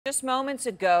Just moments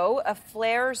ago,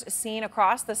 flares seen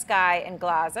across the sky in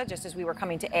Gaza, just as we were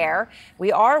coming to air.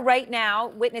 We are right now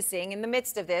witnessing, in the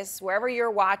midst of this, wherever you're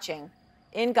watching,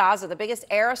 in Gaza, the biggest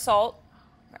air assault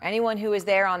for anyone who is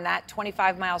there on that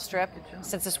 25-mile strip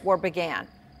since this war began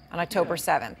on October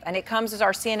 7th. And it comes as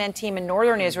our CNN team in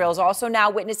northern Israel is also now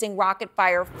witnessing rocket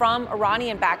fire from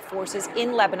Iranian-backed forces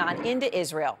in Lebanon into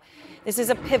Israel. This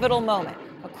is a pivotal moment,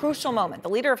 a crucial moment. The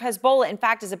leader of Hezbollah, in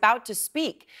fact, is about to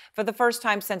speak for the first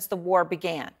time since the war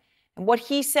began. And what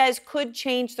he says could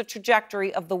change the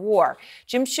trajectory of the war.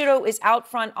 Jim Sciutto is out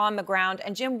front on the ground.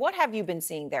 And Jim, what have you been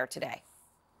seeing there today?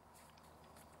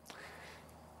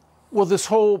 Well, this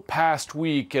whole past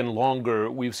week and longer,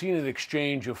 we've seen an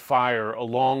exchange of fire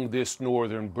along this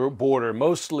northern border,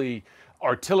 mostly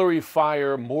artillery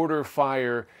fire, mortar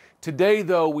fire. Today,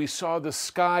 though, we saw the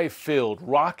sky filled,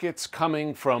 rockets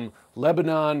coming from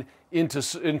Lebanon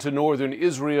into northern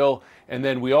Israel. And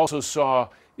then we also saw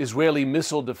Israeli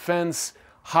missile defense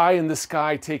high in the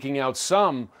sky, taking out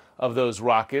some of those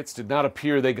rockets. Did not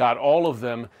appear they got all of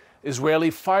them. Israeli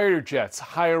fighter jets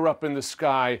higher up in the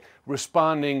sky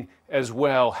responding as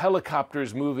well.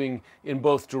 Helicopters moving in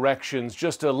both directions.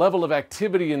 Just a level of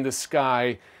activity in the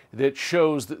sky that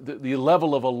shows the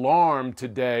level of alarm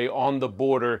today on the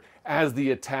border as the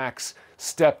attacks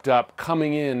stepped up,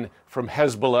 coming in from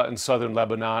Hezbollah in southern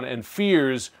Lebanon, and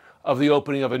fears of the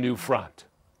opening of a new front.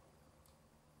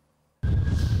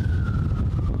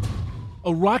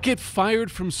 A rocket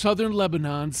fired from southern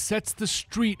Lebanon sets the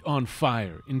street on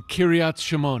fire in Kiryat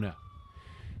Shimona.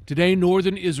 Today,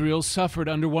 northern Israel suffered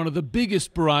under one of the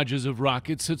biggest barrages of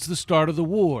rockets since the start of the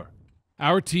war.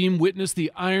 Our team witnessed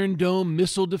the Iron Dome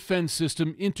missile defense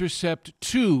system intercept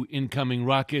 2 incoming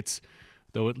rockets,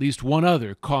 though at least one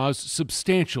other caused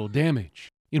substantial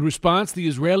damage. In response, the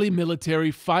Israeli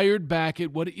military fired back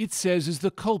at what it says is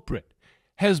the culprit,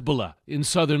 Hezbollah in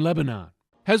southern Lebanon.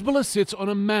 Hezbollah sits on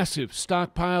a massive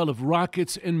stockpile of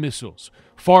rockets and missiles,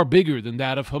 far bigger than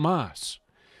that of Hamas.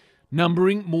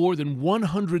 Numbering more than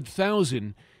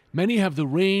 100,000, many have the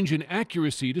range and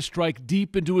accuracy to strike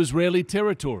deep into Israeli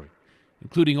territory,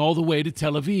 including all the way to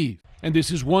Tel Aviv. And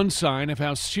this is one sign of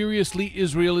how seriously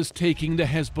Israel is taking the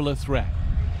Hezbollah threat.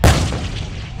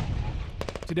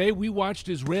 Today, we watched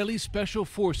Israeli special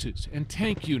forces and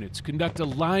tank units conduct a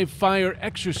live fire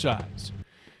exercise,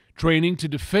 training to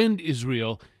defend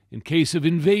Israel in case of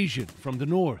invasion from the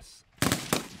north.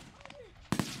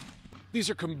 These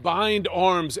are combined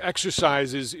arms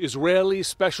exercises, Israeli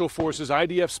special forces,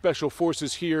 IDF special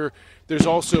forces here. There's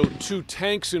also 2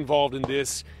 tanks involved in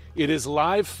this. It is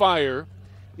live fire.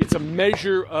 It's a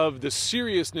measure of the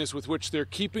seriousness with which they're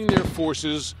keeping their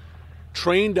forces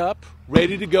trained up,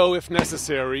 ready to go if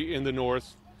necessary in the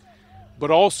north.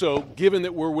 But also, given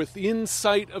that we're within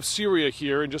sight of Syria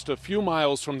here and just a few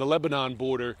miles from the Lebanon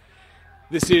border,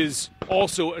 this is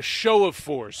also a show of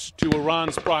force to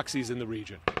Iran's proxies in the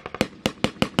region.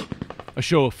 A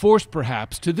show of force,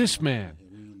 perhaps, to this man,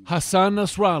 Hassan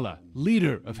Nasrallah,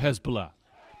 leader of Hezbollah.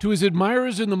 To his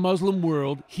admirers in the Muslim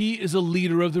world, he is a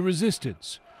leader of the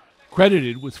resistance,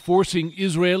 credited with forcing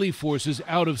Israeli forces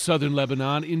out of southern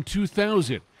Lebanon in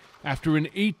 2000 after an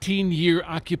 18-year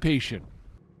occupation.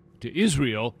 To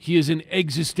Israel, he is an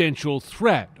existential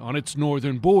threat on its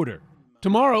northern border.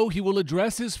 Tomorrow, he will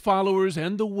address his followers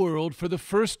and the world for the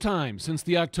first time since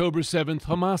the October 7th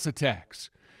Hamas attacks.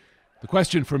 The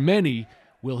question for many,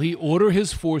 will he order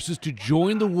his forces to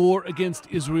join the war against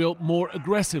Israel more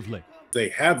aggressively? They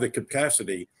have the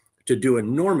capacity to do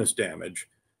enormous damage,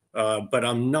 but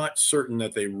I'm not certain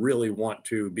that they really want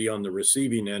to be on the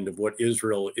receiving end of what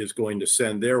Israel is going to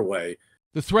send their way.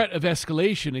 The threat of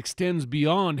escalation extends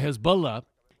beyond Hezbollah.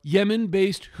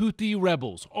 Yemen-based Houthi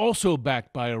rebels, also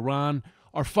backed by Iran,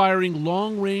 are firing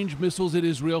long-range missiles at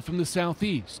Israel from the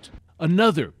southeast.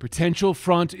 Another potential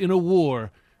front in a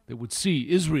war that would see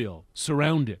Israel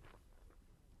surrounded.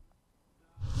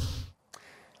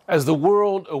 As the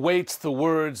world awaits the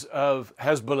words of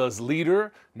Hezbollah's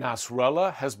leader,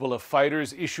 Nasrallah, Hezbollah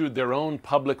fighters issued their own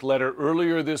public letter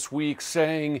earlier this week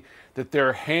saying that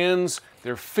their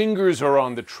fingers are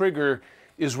on the trigger.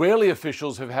 Israeli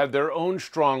officials have had their own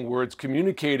strong words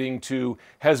communicating to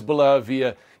Hezbollah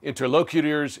via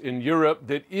interlocutors in Europe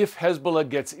that if Hezbollah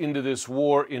gets into this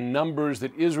war in numbers,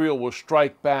 that Israel will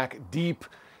strike back deep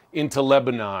into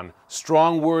Lebanon.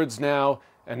 Strong words now,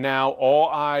 and now all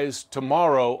eyes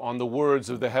tomorrow on the words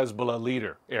of the Hezbollah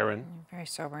leader. Aaron? Very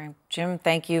sobering. Jim,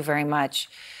 thank you very much.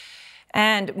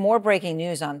 And more breaking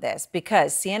news on this,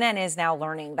 because CNN is now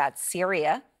learning that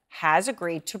Syria has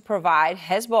agreed to provide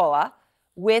Hezbollah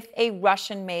with a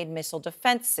Russian-made missile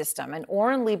defense system. And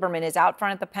Oren Liebermann is out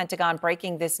front at the Pentagon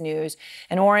breaking this news.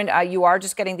 And Oren, you are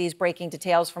just getting these breaking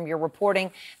details from your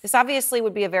reporting. This obviously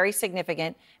would be a very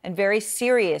significant and very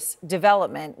serious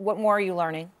development. What more are you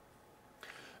learning?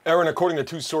 Aaron, according to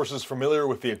two sources familiar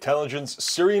with the intelligence,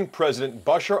 Syrian President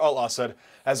Bashar al-Assad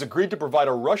has agreed to provide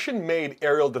a Russian-made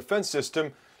aerial defense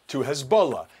system to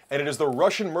Hezbollah, and it is the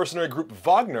Russian mercenary group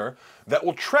Wagner that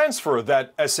will transfer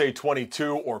that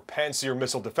SA-22 or Pantsir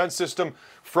missile defense system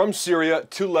from Syria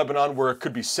to Lebanon, where it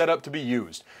could be set up to be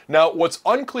used. Now, what's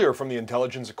unclear from the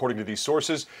intelligence, according to these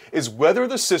sources, is whether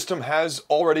the system has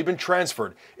already been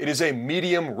transferred. It is a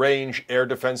medium-range air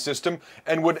defense system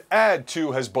and would add to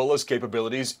Hezbollah's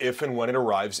capabilities if and when it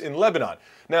arrives in Lebanon.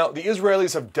 Now, the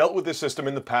Israelis have dealt with this system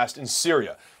in the past in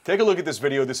Syria. Take a look at this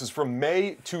video. This is from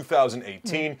May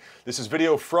 2018. This is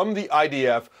video from the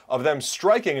IDF of them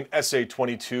striking an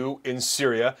SA-22 in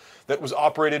Syria that was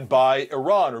operated by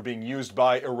Iran or being used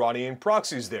by Iranian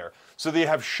proxies there. So they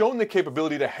have shown the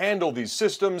capability to handle these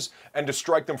systems and to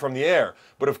strike them from the air.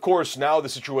 But of course, now the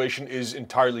situation is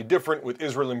entirely different, with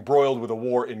Israel embroiled with a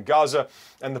war in Gaza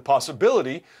and the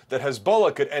possibility that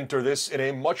Hezbollah could enter this in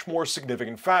a much more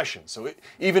significant fashion. So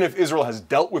even if Israel has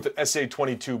dealt with the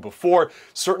SA-22 before,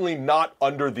 certainly not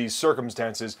under these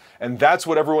circumstances. And that's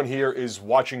what everyone here is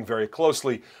watching very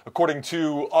closely. According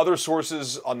to other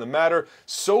sources on the matter,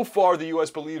 so far the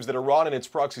U.S. believes that Iran and its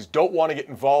proxies don't want to get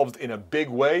involved in a big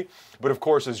way. But of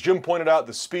course, as Jim pointed out,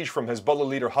 the speech from Hezbollah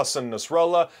leader Hassan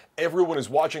Nasrallah, everyone is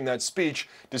watching that speech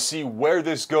to see where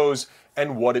this goes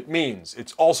and what it means.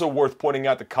 It's also worth pointing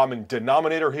out the common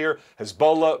denominator here: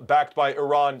 Hezbollah backed by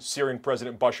Iran, Syrian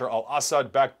President Bashar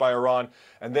al-Assad backed by Iran,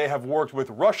 and they have worked with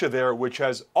Russia there, which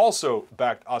has also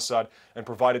backed Assad and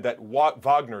provided that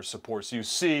Wagner support. So you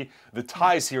see the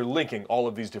ties here linking all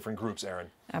of these different groups,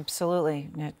 Aaron. Absolutely.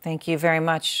 Thank you very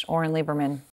much, Oren Liebermann.